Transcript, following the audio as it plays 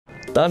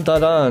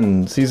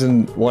DanDaDan,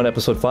 Season 1,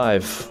 Episode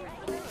 5.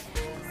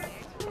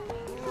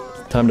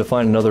 Time to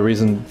find another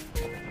reason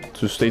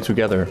to stay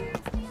together.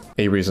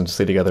 A reason to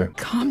stay together.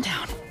 Calm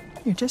down.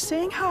 You're just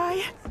saying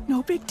hi.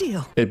 No big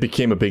deal. It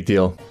became a big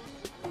deal.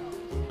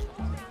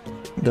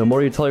 The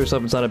more you tell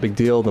yourself it's not a big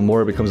deal, the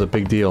more it becomes a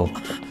big deal.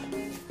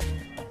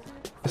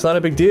 It's not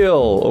a big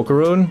deal,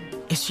 Okarun.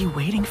 Is she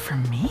waiting for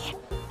me?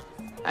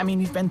 I mean,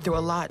 we've been through a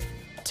lot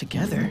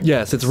together.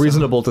 Yes, it's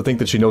reasonable to think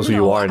that she knows who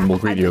you are and will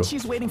greet you. I think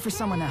she's waiting for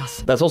someone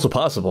else. That's also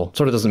possible.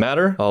 Sort of doesn't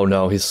matter. Oh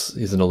no, he's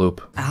in a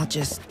loop. I'll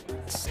just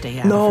stay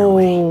out of her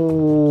way.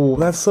 No,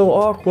 that's so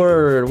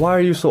awkward. Why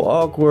are you so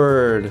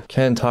awkward?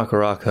 Ken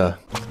Takaraka.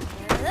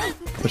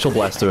 But she'll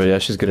blast through it. Yeah,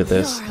 she's good at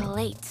this. You're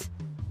late.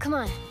 Come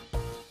on.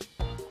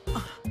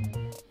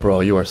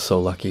 Bro, you are so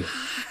lucky.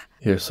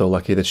 You're so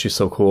lucky that she's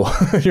so cool.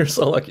 You're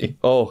so lucky.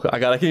 Oh, I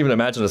can't even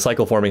imagine a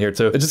cycle forming here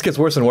too. It just gets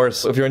worse and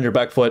worse. If you're on your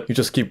back foot, you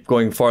just keep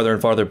going farther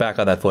and farther back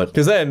on that foot.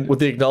 Because then, with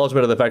the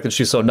acknowledgement of the fact that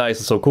she's so nice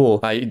and so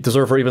cool, I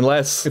deserve her even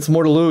less. It's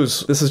more to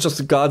lose. This is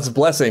just God's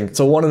blessing. It's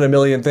a 1 in a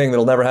million thing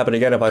that'll never happen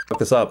again if I fuck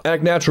this up.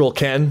 Act natural,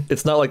 Ken.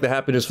 It's not like the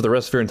happiness for the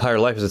rest of your entire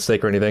life is at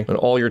stake or anything, and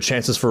all your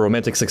chances for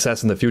romantic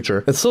success in the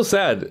future. It's so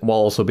sad, while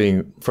also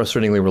being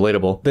frustratingly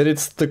relatable, that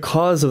it's the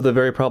cause of the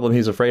very problem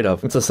he's afraid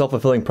of. It's a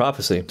self-fulfilling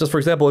prophecy. Just for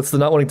example, it's the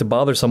not wanting to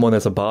bother someone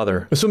that's a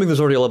bother. Assuming there's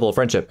already a level of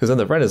friendship. Because then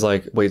the friend is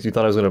like, wait, you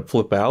thought I was going to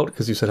flip out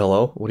because you said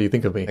hello? What do you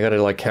think of me? I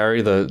gotta like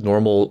carry the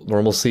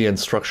normalcy and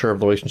structure of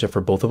the relationship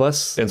for both of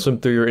us and swim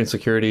through your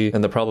insecurity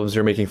and the problems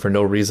you're making for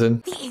no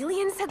reason. The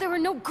aliens said there were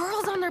no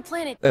girls on their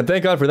planet. And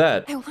thank God for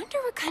that. I wonder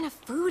what kind of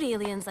food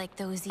aliens like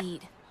those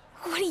eat.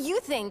 What do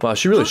you think? Wow,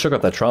 she really shook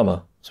up that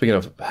trauma. Speaking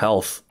of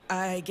health.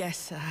 I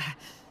guess,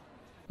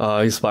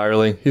 he's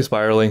spiraling. He's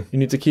spiraling. You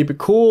need to keep it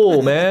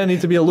cool, man. You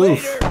need to be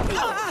aloof.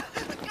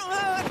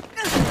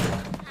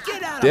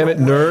 Damn it,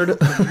 nerd.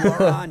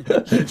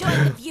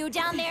 Enjoy the view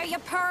down there, you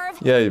perv.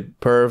 Yeah, you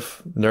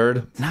perv,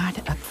 nerd. Not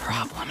a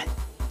problem.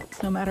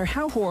 No matter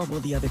how horrible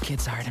the other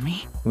kids are to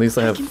me, At least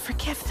I have... can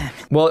forgive them.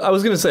 Well, I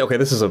was gonna say, okay,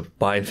 this is a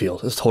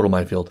minefield. This is a total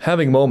minefield.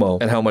 Having Momo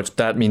and how much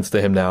that means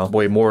to him now,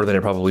 way more than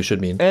it probably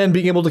should mean. And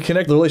being able to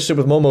connect the relationship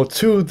with Momo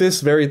to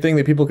this very thing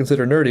that people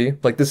consider nerdy.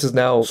 Like, this is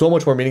now so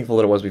much more meaningful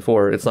than it was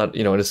before. It's not,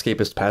 you know, an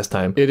escapist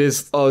pastime. It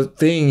is a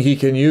thing he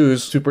can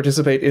use to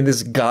participate in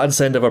this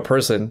godsend of a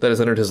person that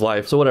has entered his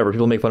life. So whatever,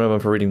 people make fun of him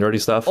for reading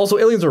nerdy stuff. Also,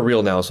 aliens are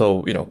real now,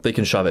 so, you know, they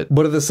can shove it.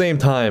 But at the same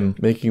time,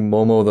 making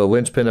Momo the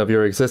linchpin of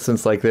your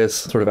existence like this,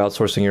 sort of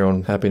outsourcing your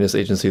own happiness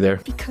agency there.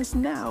 Because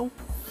now,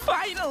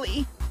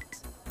 finally,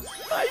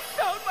 I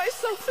found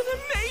myself an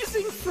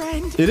amazing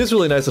friend. It is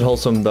really nice and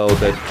wholesome, though,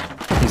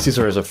 that he sees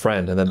her as a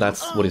friend, and then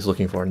that's what he's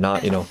looking for,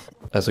 not, you know,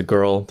 as a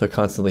girl to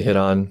constantly hit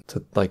on,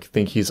 to, like,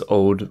 think he's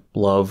owed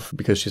love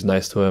because she's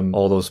nice to him,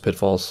 all those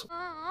pitfalls.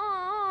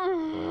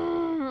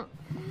 I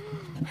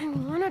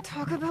want to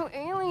talk about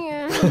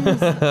aliens.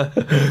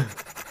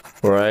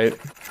 Right?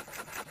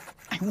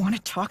 I want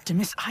to talk to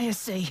Miss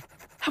Ayase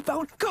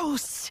about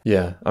ghosts.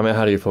 Yeah, I mean,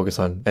 how do you focus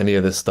on any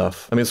of this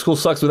stuff? I mean, school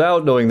sucks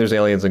without knowing there's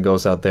aliens and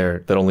ghosts out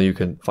there that only you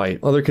can fight.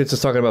 Other kids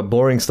just talking about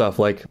boring stuff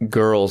like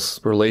girls,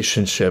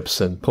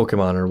 relationships, and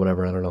Pokemon or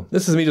whatever, I don't know.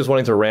 This is me just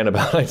wanting to rant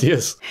about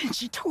ideas. And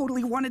she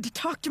totally wanted to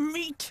talk to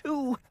me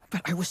too.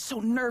 But I was so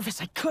nervous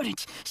I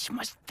couldn't. She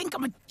must think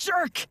I'm a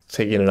jerk.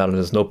 Taking it out of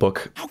his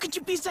notebook. How could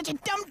you be such a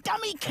dumb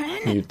dummy,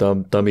 Ken? You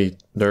dumb, dummy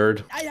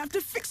nerd. I have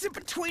to fix it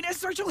between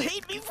us or she'll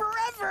hate me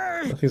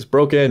forever. Nothing's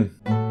broken.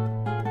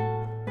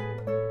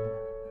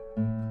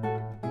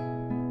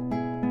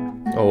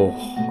 Oh,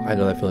 I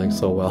know that feeling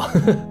so well.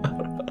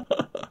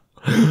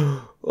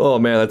 Oh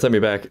man, that sent me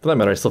back. For that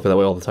matter, I still feel that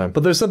way all the time.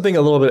 But there's something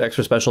a little bit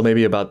extra special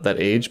maybe about that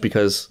age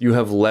because you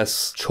have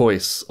less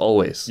choice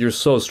always. You're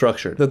so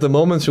structured that the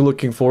moments you're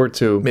looking forward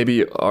to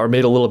maybe are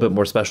made a little bit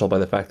more special by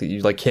the fact that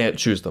you like can't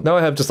choose them. Now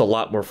I have just a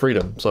lot more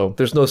freedom. So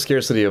there's no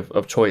scarcity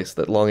of choice.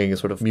 That longing is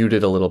sort of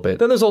muted a little bit.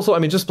 Then there's also, I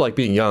mean, just like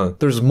being young,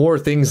 there's more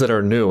things that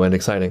are new and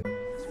exciting.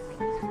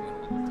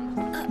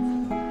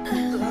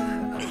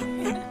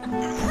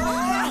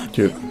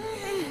 Cute.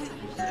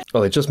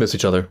 Oh, they just miss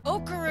each other.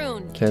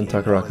 Okarun. Ken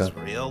Takaraka.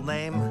 Real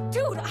name?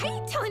 Dude, I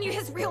ain't telling you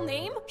his real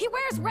name. He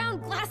wears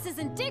round glasses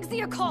and digs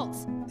the occult.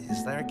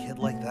 Is there a kid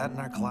like that in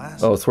our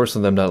class? Oh, it's worse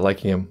than them not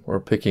liking him or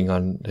picking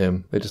on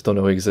him. They just don't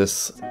know he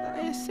exists.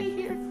 Ayase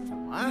here.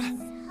 What?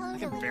 I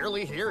can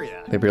barely hear you.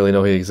 They barely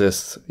know he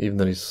exists, even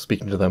though he's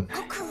speaking to them.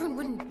 Okarun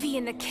wouldn't be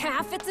in the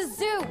caf. It's a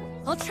zoo.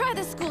 I'll try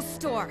the school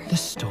store. The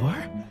store?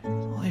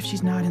 Well, if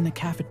she's not in the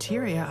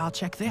cafeteria, I'll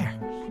check there.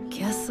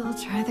 Guess I'll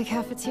try the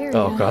cafeteria.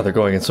 Oh god, they're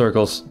going in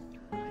circles.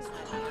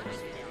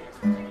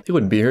 He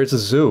wouldn't be here, it's a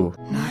zoo.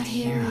 Not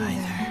here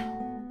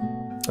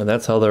either. And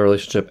that's how their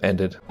relationship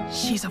ended.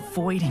 She's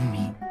avoiding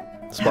me.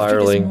 Spiraling,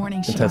 After this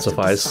morning, she intensifies.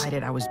 must have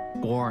decided I was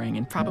boring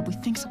and probably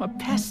thinks I'm a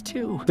pest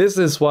too. This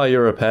is why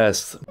you're a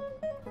pest.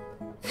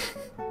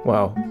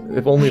 Wow,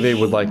 if only they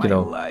would like, you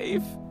know,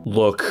 life.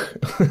 look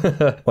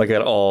like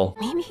at all.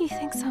 Maybe he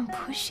thinks I'm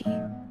pushy.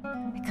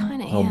 I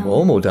kinda Oh, am.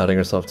 Momo doubting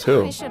herself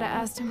too. I should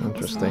have asked him what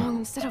was Interesting. wrong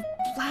instead of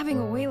blabbing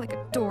away like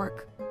a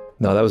dork.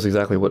 No, that was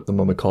exactly what the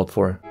moment called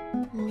for.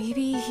 Maybe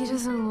Maybe he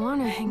doesn't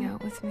want to hang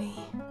out with me.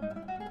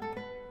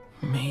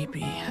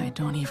 Maybe I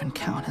don't even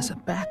count as a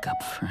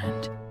backup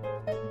friend.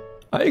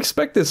 I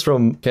expect this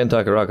from Ken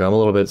Takaraka. I'm a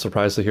little bit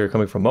surprised to hear it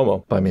coming from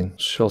Momo. I mean,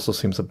 she also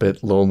seems a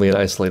bit lonely and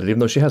isolated, even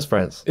though she has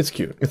friends. It's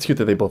cute. It's cute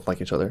that they both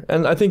like each other.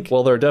 And I think,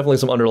 well, there are definitely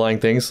some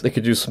underlying things they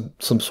could use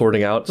some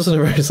sorting out, just in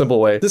a very simple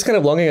way. This kind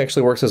of longing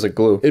actually works as a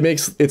glue. It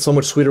makes it so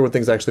much sweeter when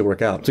things actually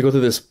work out. To go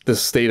through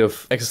this state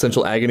of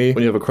existential agony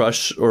when you have a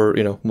crush or,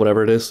 you know,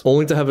 whatever it is,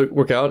 only to have it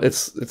work out,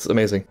 it's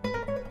amazing.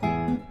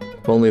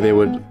 If only they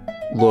would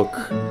look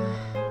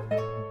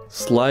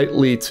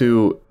slightly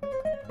to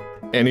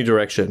any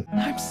direction.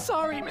 I'm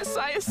sorry, Miss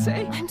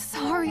Ayase. I'm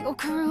sorry,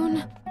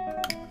 Okarun.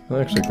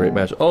 Actually, great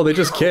match. Oh, they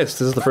just kissed.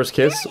 This is the first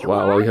kiss?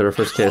 Wow, we had our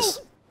first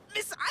kiss.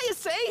 Miss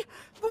Ayase!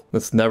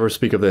 Let's never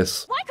speak of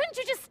this. Why couldn't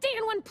you just stay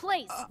in one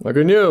place? Like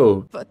I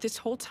knew. But this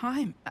whole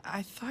time,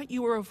 I thought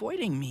you were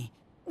avoiding me.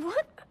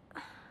 What?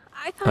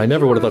 I thought I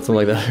never you would have were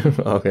thought something like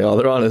that. Okay, oh,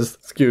 they're honest.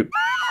 It's cute.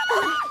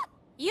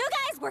 You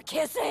guys were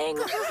kissing.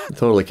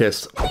 Totally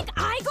kissed. Think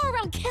I go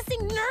around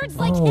kissing nerds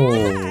like Oh.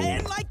 him?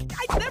 And like,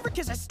 I'd never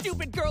kiss a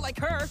stupid girl like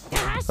her.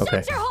 Ah, Okay.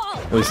 shut your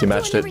hole. At least he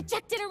matched it.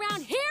 Rejected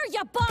around here,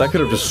 you bum. That could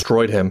have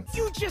destroyed him.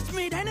 You just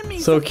made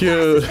enemies. So and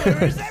cute.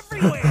 backstabbers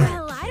everywhere.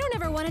 Well, I don't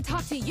ever want to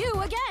talk to you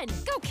again.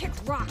 Go kick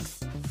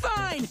rocks.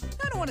 Fine.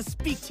 I don't want to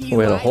speak to you.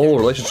 We had a either. whole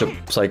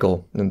relationship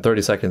cycle in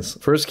 30 seconds.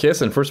 First kiss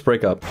and first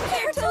breakup.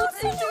 They're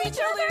talking to each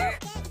other.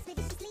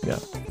 Yeah,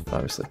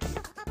 obviously.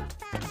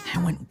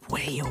 I went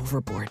way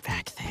overboard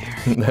back there.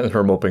 And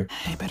her moping.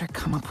 I better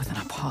come up with an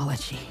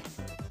apology.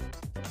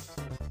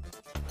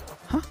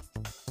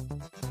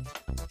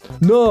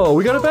 No,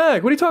 we got it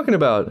back. What are you talking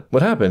about?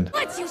 What happened?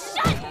 Would you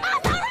shut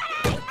up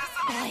already?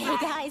 Hey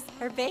guys,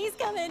 her bay's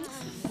coming.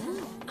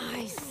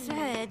 I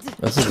said.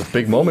 This is a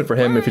big moment for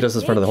him if he does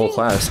this in front of the whole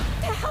class.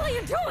 What the hell are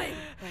you doing?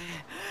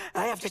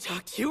 I have to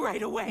talk to you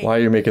right away. Why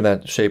are you making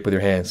that shape with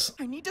your hands?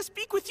 I need to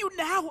speak with you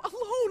now,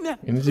 alone.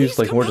 You need to use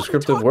like more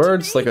descriptive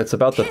words, like it's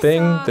about the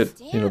thing that,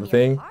 you know, the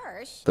thing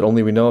that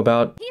only we know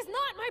about. He's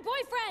not my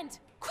boyfriend.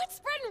 Quit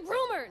spreading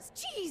rumors.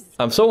 Jeez.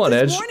 I'm so on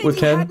edge This morning with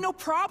you Ken had no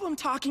problem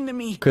talking to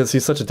me. because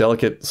he's such a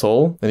delicate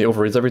soul and he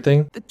overreads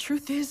everything. The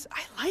truth is,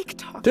 I like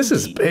talking. This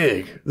is to you.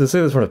 big. To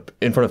say this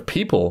in front of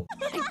people. I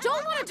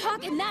don't want to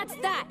talk, and that's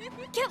that.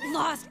 Get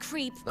lost,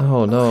 creep.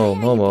 Oh no, Why are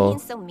you being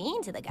Momo. so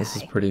mean to the guy? This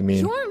is pretty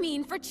mean. You're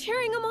mean for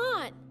cheering him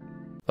on.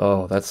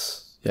 Oh,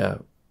 that's, yeah.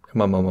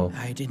 Come on, Momo.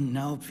 I didn't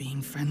know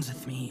being friends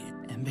with me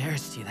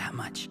embarrassed you that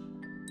much.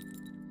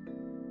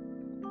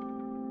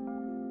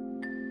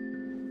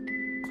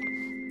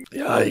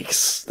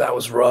 Yikes. That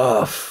was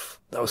rough.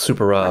 That was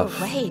super rough.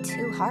 Way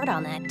too hard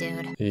on that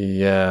dude.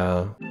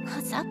 Yeah.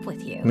 What's up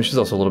with you? I mean, she's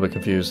also a little bit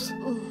confused.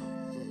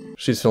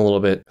 She's feeling a little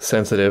bit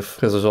sensitive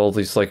because there's all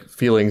these like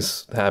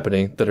feelings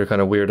happening that are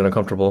kind of weird and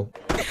uncomfortable.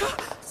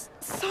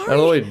 Sorry.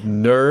 Hello,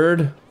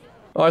 nerd.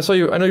 Oh,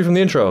 I know you from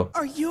the intro.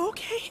 Are you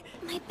okay?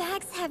 My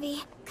bag's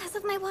heavy because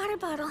of my water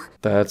bottle.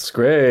 That's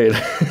great.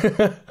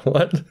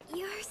 What?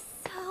 You're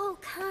so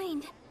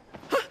kind.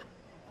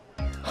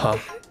 Huh?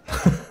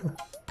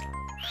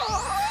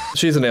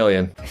 She's an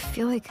alien. I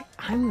feel like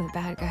I'm the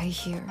bad guy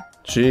here.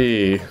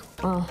 Gee.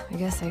 Well, I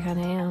guess I kind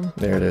of am.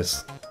 There it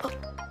is.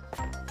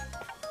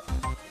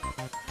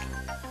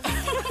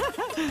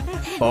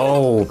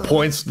 Oh,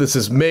 points. This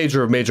is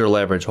major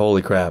leverage.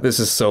 Holy crap. This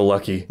is so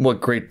lucky.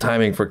 What great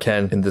timing for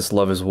Ken in this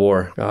Love is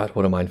War. God,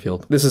 what a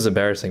minefield. This is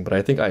embarrassing, but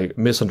I think I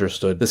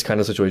misunderstood this kind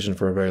of situation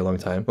for a very long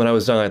time. When I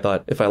was young, I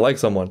thought, if I like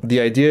someone, the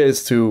idea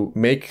is to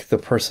make the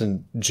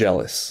person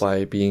jealous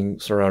by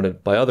being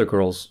surrounded by other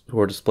girls who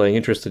are displaying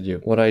interest in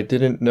you. What I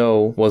didn't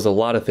know was a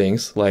lot of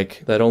things,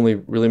 like that only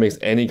really makes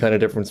any kind of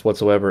difference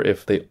whatsoever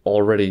if they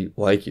already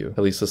like you,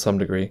 at least to some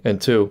degree.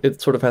 And two,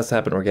 it sort of has to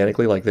happen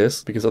organically like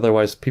this, because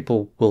otherwise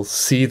people will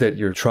see that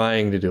you're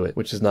trying to do it,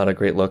 which is not a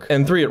great look.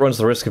 And three, it runs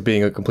the risk of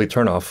being a complete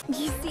turnoff.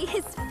 You see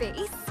his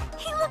face?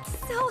 He looked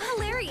so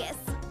hilarious.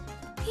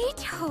 He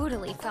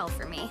totally fell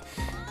for me.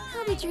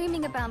 He'll be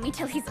dreaming about me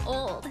till he's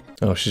old.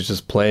 Oh, she's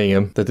just playing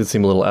him. That did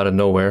seem a little out of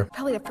nowhere.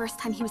 Probably the first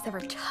time he was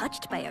ever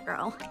touched by a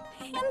girl.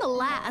 And the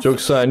last.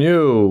 Joke's on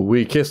you.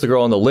 We kissed a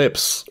girl on the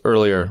lips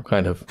earlier,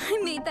 kind of.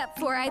 I made that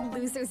four-eyed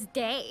loser's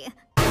day.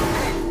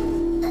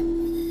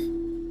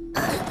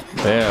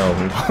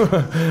 Damn.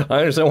 I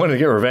understand wanting to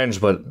get revenge,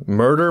 but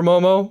murder,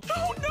 Momo?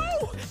 Oh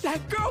no!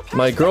 That girl.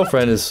 My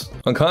girlfriend is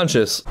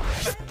unconscious.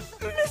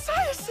 Miss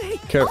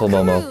Ayase. Careful,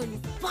 Momo.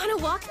 Wanna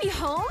walk me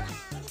home?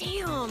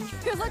 Damn,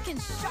 you're looking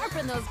sharp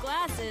in those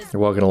glasses.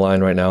 You're walking a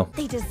line right now.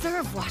 They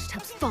deserve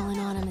washtubs falling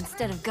on them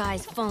instead of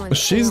guys falling.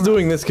 She's for 'em.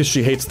 doing this because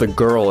she hates the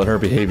girl and her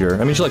behavior.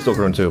 I mean, she likes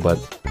Okarun too, but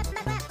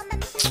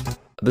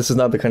this is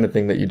not the kind of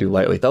thing that you do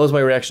lightly. That was my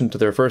reaction to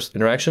their first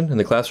interaction in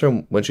the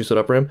classroom when she stood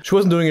up for him. She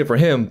wasn't doing it for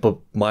him, but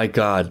my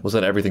God, was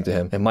that everything to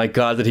him. And my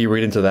God, did he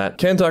read into that.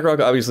 Ken Takaraka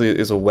obviously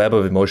is a web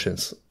of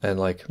emotions. And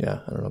like, yeah,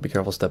 I don't know, be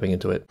careful stepping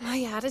into it.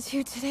 My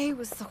attitude today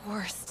was the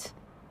worst.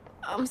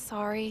 I'm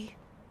sorry.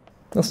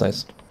 That's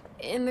nice.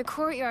 In the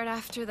courtyard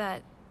after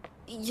that,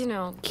 you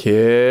know,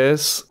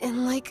 Kiss.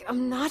 and like,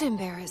 I'm not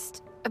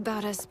embarrassed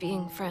about us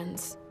being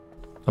friends.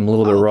 I'm a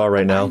little bit raw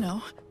right I now.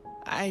 know.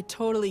 I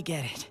totally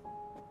get it.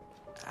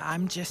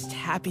 I'm just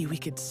happy we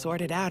could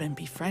sort it out and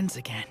be friends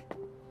again.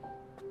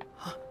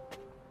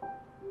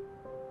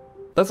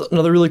 That's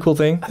another really cool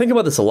thing. I think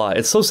about this a lot.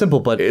 It's so simple,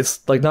 but it's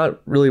like not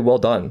really well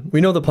done.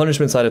 We know the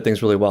punishment side of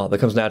things really well. That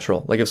comes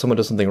natural. Like if someone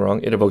does something wrong,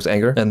 it evokes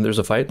anger and there's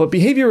a fight. But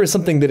behavior is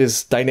something that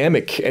is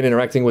dynamic and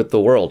interacting with the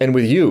world and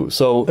with you.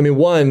 So, I mean,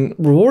 one,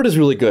 reward is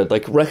really good.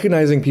 Like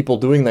recognizing people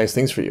doing nice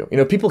things for you. You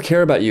know, people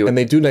care about you and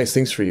they do nice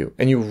things for you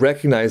and you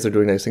recognize they're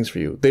doing nice things for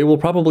you. They will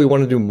probably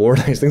want to do more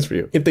nice things for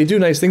you. If they do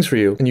nice things for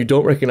you and you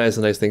don't recognize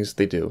the nice things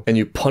they do and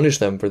you punish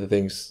them for the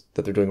things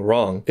that they're doing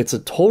wrong, it's a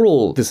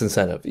total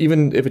disincentive,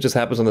 even if it just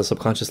happens on the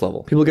subconscious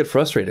level. People get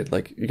frustrated.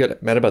 Like, you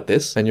get mad about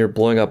this and you're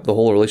blowing up the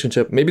whole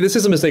relationship. Maybe this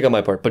is a mistake on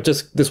my part, but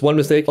just this one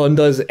mistake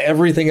undoes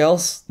everything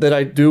else that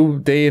I do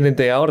day in and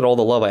day out and all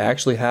the love I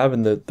actually have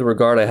and the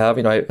regard I have.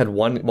 You know, I had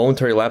one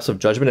momentary lapse of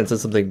judgment and said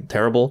something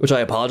terrible, which I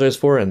apologize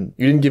for, and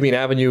you didn't give me an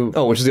avenue.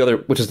 Oh, which is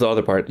the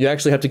other part. You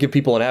actually have to give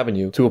people an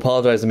avenue to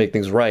apologize and make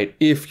things right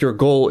if your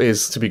goal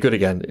is to be good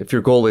again. If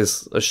your goal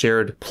is a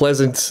shared,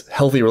 pleasant,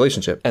 healthy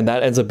relationship, and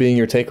that ends up being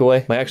your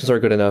takeaway. My actions are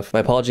good enough.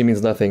 My apology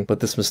means nothing, but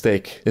this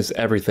mistake is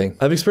everything.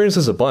 I've experienced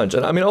this a bunch.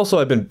 And I mean, also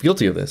I've been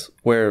guilty of this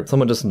where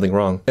someone does something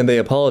wrong and they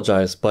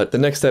apologize, but the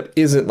next step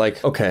isn't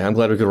like, okay, I'm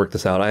glad we could work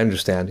this out. I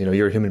understand, you know,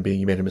 you're a human being.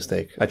 You made a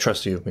mistake. I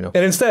trust you, you know.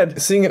 And instead,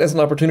 seeing it as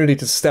an opportunity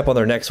to step on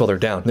their necks while they're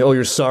down. Oh,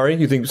 you're sorry?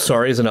 You think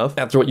sorry is enough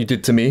after what you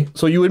did to me?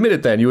 So you admit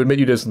it then. You admit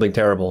you did something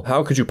terrible.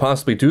 How could you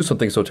possibly do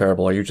something so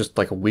terrible? Are you just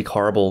like a weak,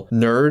 horrible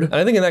nerd? And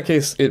I think in that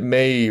case, it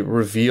may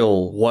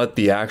reveal what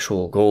the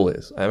actual goal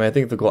is. I mean, I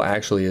think the goal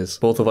actually is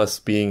both of us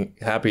being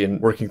happy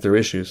and working through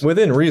issues.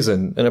 Within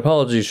reason, an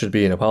apology should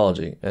be an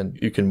apology and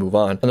you can move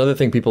on. Another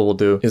thing people will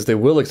do is they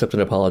will accept an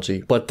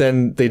apology, but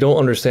then they don't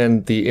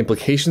understand the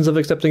implications of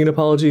accepting an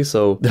apology.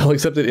 So they'll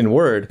accept it in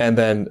word and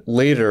then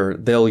later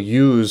they'll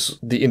use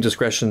the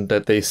indiscretion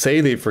that they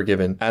say they've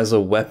forgiven as a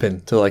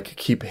weapon to like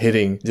keep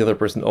hitting the other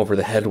person over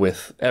the head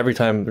with every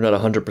time they're not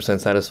 100%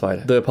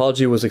 satisfied. The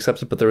apology was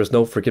accepted, but there was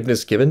no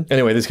forgiveness given.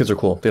 Anyway, these kids are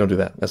cool. They don't do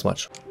that as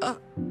much.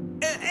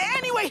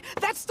 Anyway,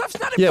 that stuff's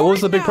not important. Yeah, what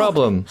was the big now.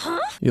 problem? Huh?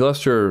 You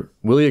lost your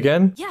Willie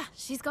again? Yeah,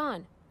 she's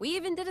gone. We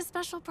even did a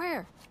special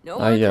prayer. No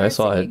Yeah, I more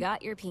saw cursing, it. You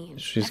got your peen.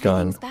 She's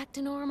Everything's gone. back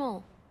to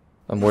normal.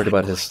 I'm worried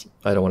about his...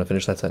 I don't want to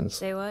finish that sentence.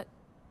 Say what?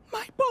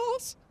 My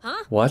balls.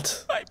 Huh?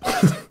 What? My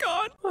balls are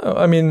gone. Oh,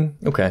 I mean,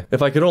 okay.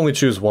 If I could only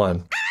choose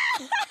one.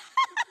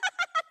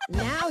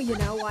 Now you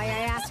know why I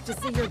asked to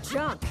see your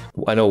junk.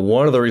 I know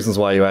one of the reasons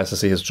why you asked to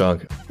see his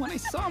junk. When I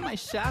saw my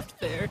shaft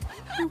there,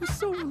 I was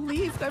so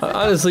relieved. I forgot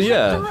Honestly, to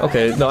yeah. check the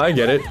Okay, rest. no, I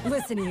get it.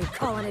 Listen to you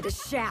calling it a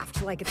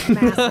shaft like it's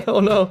massive. Oh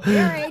no.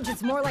 Your age,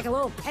 it's more like a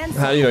little pencil.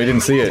 How do you know you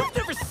didn't see it? I've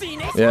never seen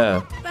it.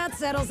 Yeah. That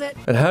settles it.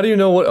 And how do you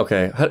know what?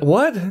 Okay.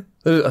 What?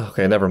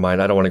 Okay, never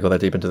mind. I don't want to go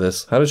that deep into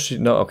this. How does she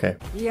know? Okay.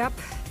 Yep.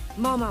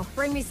 Momo,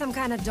 bring me some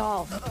kind of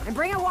doll. And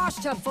bring a wash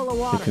tub full of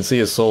You water. can see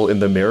his soul in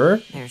the mirror.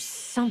 There's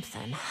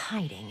something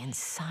hiding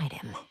inside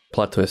him.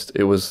 Plot twist.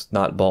 It was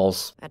not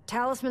balls. That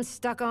talisman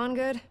stuck on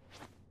good?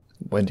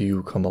 When do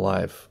you come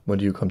alive? When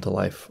do you come to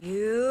life?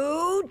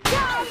 You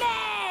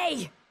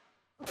dummy!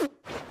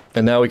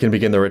 And now we can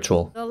begin the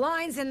ritual. The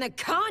lines in the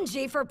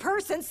kanji for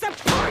person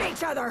support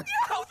each other.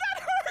 No,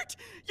 that hurt.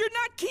 You're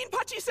not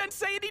Kinpachi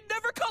Sensei, and he'd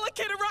never call a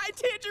kid a rotten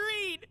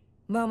tangerine.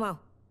 Momo,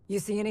 you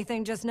see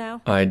anything just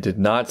now? I did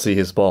not see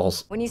his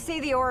balls. When you see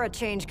the aura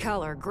change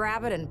color,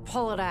 grab it and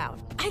pull it out.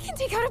 I can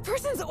take out a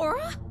person's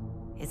aura?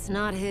 It's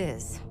not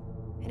his.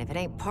 And if it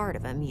ain't part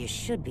of him, you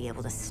should be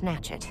able to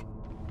snatch it.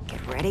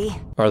 Get ready?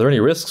 Are there any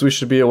risks we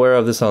should be aware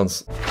of? This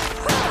sounds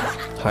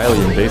highly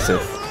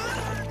invasive.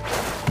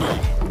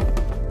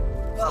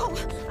 Whoa!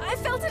 I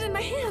felt it in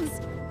my hands.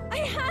 I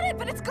had it,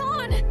 but it's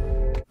gone.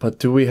 But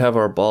do we have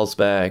our balls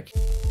back?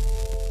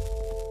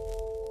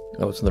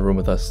 Oh, it's in the room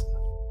with us.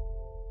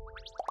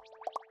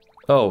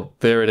 Oh,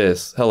 there it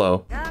is.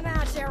 Hello. Come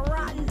out, you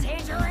rotten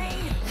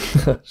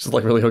tangerine! She's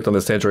like really hooked on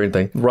this tangerine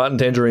thing. Rotten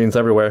tangerines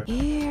everywhere.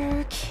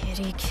 Here,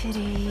 kitty,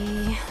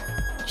 kitty.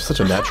 She's such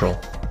a natural.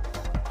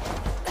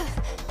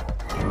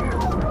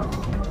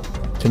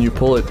 Can you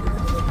pull it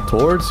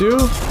towards you?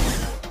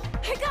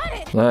 I got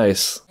it.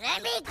 Nice.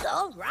 Let me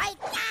go right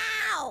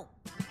now!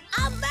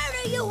 I'll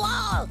murder you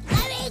all!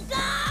 Let me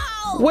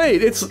go!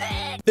 Wait,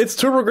 it's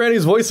Turbo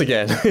Granny's voice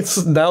again. It's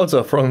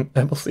Naoto from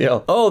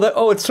MLCL.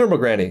 Oh, it's Turbo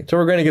Granny.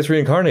 Turbo Granny gets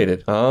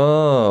reincarnated.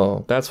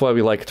 Oh, that's why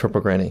we like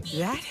Turbo Granny.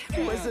 That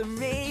was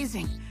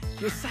amazing.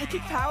 Your psychic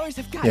powers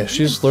have gotten Yeah,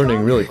 she's even learning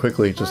stronger. really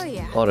quickly, just Oh,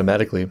 yeah.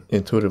 automatically,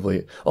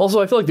 intuitively. Also,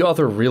 I feel like the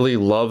author really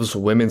loves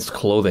women's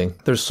clothing.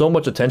 There's so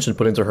much attention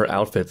put into her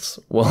outfits.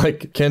 Well,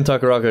 like Ken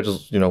Takaraka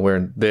just,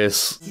 wearing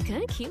this. She's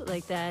kind of cute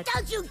like that.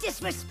 Don't you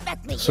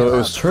disrespect me, So you it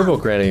was old Turbo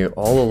punk. Granny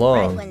all Right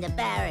along. when the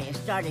barrier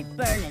started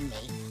burning me,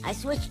 I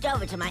switched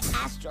over to my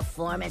astral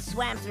form and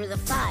swam through the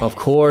fire. Of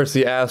course,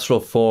 the astral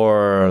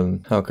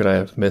form. How could I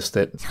have missed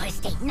it? So I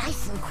stayed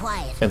nice and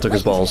quiet. And took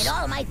his waiting to balls. Get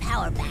all my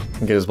power back.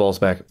 And get his balls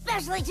back.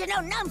 Especially to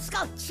no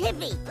numbskull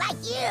chippy like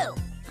you.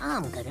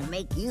 I'm gonna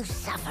make you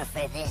suffer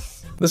for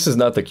this. This is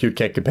not the cute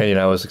cat companion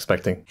I was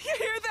expecting. You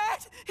hear that?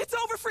 It's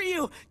over for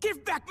you!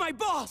 Give back my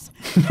balls!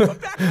 Give them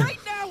back right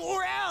now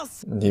or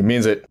else! He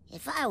means it.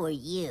 If I were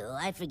you,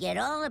 I'd forget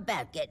all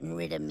about getting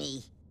rid of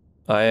me.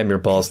 I am your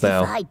balls If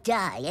now. I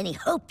die, any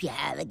hope you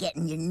have of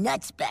getting your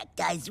nuts back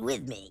dies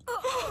with me.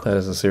 That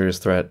is a serious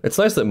threat. It's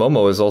nice that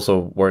Momo is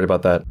also worried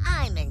about that.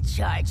 I'm in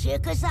charge here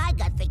because I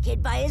got the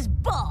kid by his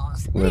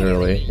balls.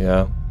 Literally,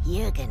 yeah.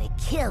 You're gonna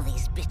kill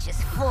these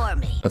bitches for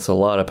me. That's a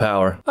lot of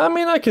power. I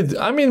mean,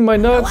 my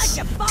Want nuts.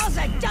 your balls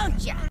or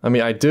don't ya? I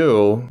mean, I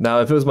do. Now,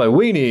 if it was my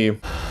weenie...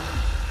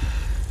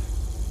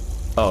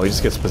 Oh, he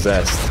just gets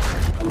possessed.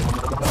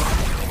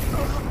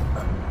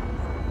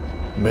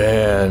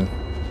 Man.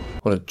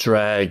 What a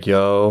drag,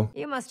 yo.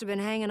 You must have been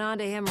hanging on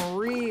to him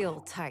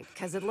real tight,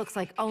 because it looks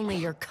like only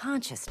your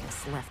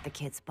consciousness left the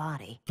kid's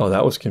body. Oh,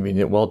 that was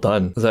convenient. Well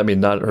done. Does that mean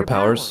not her Her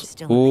powers? power's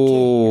still in the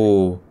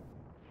Ooh.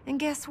 And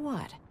guess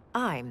what?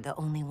 I'm the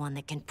only one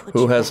that can put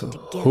Who you has back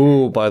together.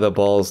 who by the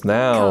balls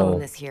now? Calling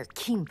this here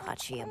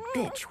Kinpachi a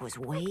bitch was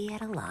way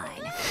out of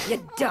line. You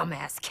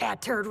dumbass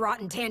cat turd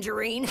rotten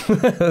tangerine.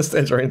 This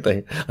tangerine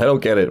thing. I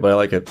don't get it, but I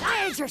like it.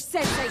 I ain't your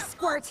sensei,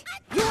 squirt.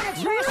 You wanna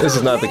trash This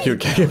is not the cute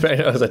campaign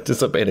I was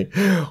anticipating.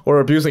 We're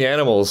abusing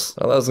animals.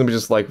 I thought it was gonna be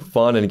just like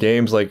fun and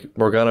games like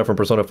Morgana from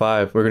Persona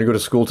 5. We're gonna go to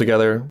school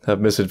together,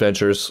 have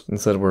misadventures.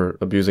 Instead, we're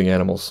abusing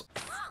animals.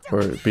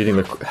 We're beating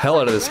the hell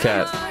out of this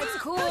cat. It's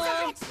cool.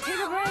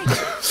 Take a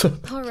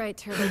break. All right,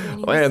 Turbo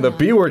Granny. Man, the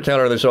B word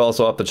counter on the show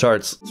also off the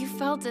charts. You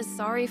felt as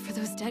sorry for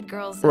those dead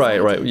girls. as Right, I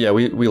right. did. Yeah,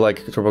 we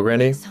like Turbo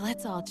Granny So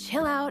let's all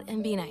chill out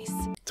and be nice.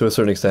 to a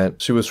certain extent.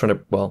 She was trying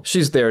to, well,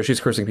 she's there. She's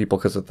cursing people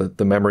because of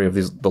the memory of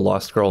the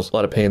lost girls. A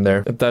lot of pain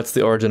there. If that's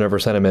the origin of her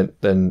sentiment,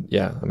 then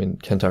yeah, I mean,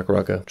 Ken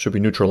Takaraka should be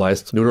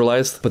neutralized,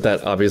 but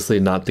that obviously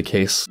not the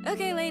case.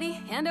 Okay, lady,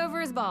 hand over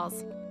his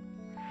balls.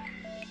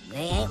 They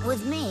ain't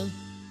with me.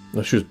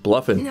 No, she was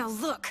bluffing. Now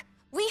look,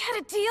 we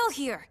had a deal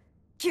here.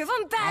 Give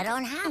them back. I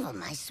don't have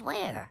them, I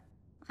swear.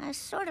 I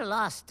sort of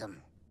lost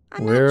them.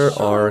 I'm not Where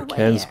sure are where.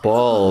 Ken's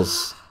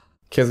balls?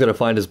 Ken's gonna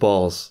find his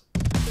balls.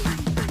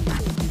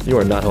 You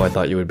are not who I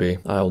thought you would be.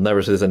 I will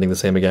never see this ending the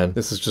same again.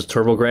 This is just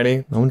Turbo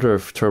Granny. I wonder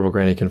if Turbo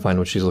Granny can find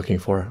what she's looking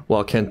for,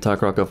 while Ken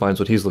Takaraka finds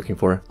what he's looking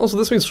for. Also,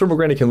 this means Turbo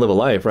Granny can live a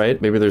life,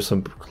 right? Maybe there's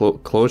some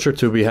closure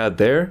to be had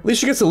there. At least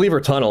she gets to leave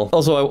her tunnel.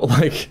 Also,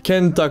 like,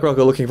 Ken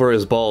Takaraka looking for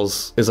his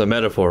balls is a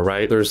metaphor,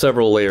 right? There are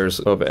several layers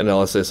of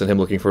analysis in him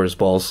looking for his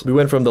balls. We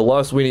went from the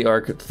Lost Weenie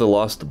arc to the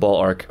Lost Ball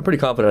arc. I'm pretty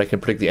confident I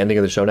can predict the ending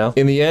of the show now.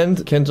 In the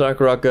end, Ken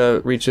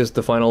Takaraka reaches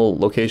the final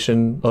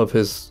location of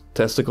his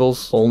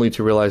testicles, only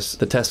to realize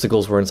the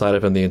testicles were inside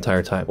of him the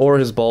entire time. Or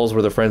his balls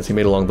were the friends he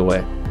made along the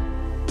way.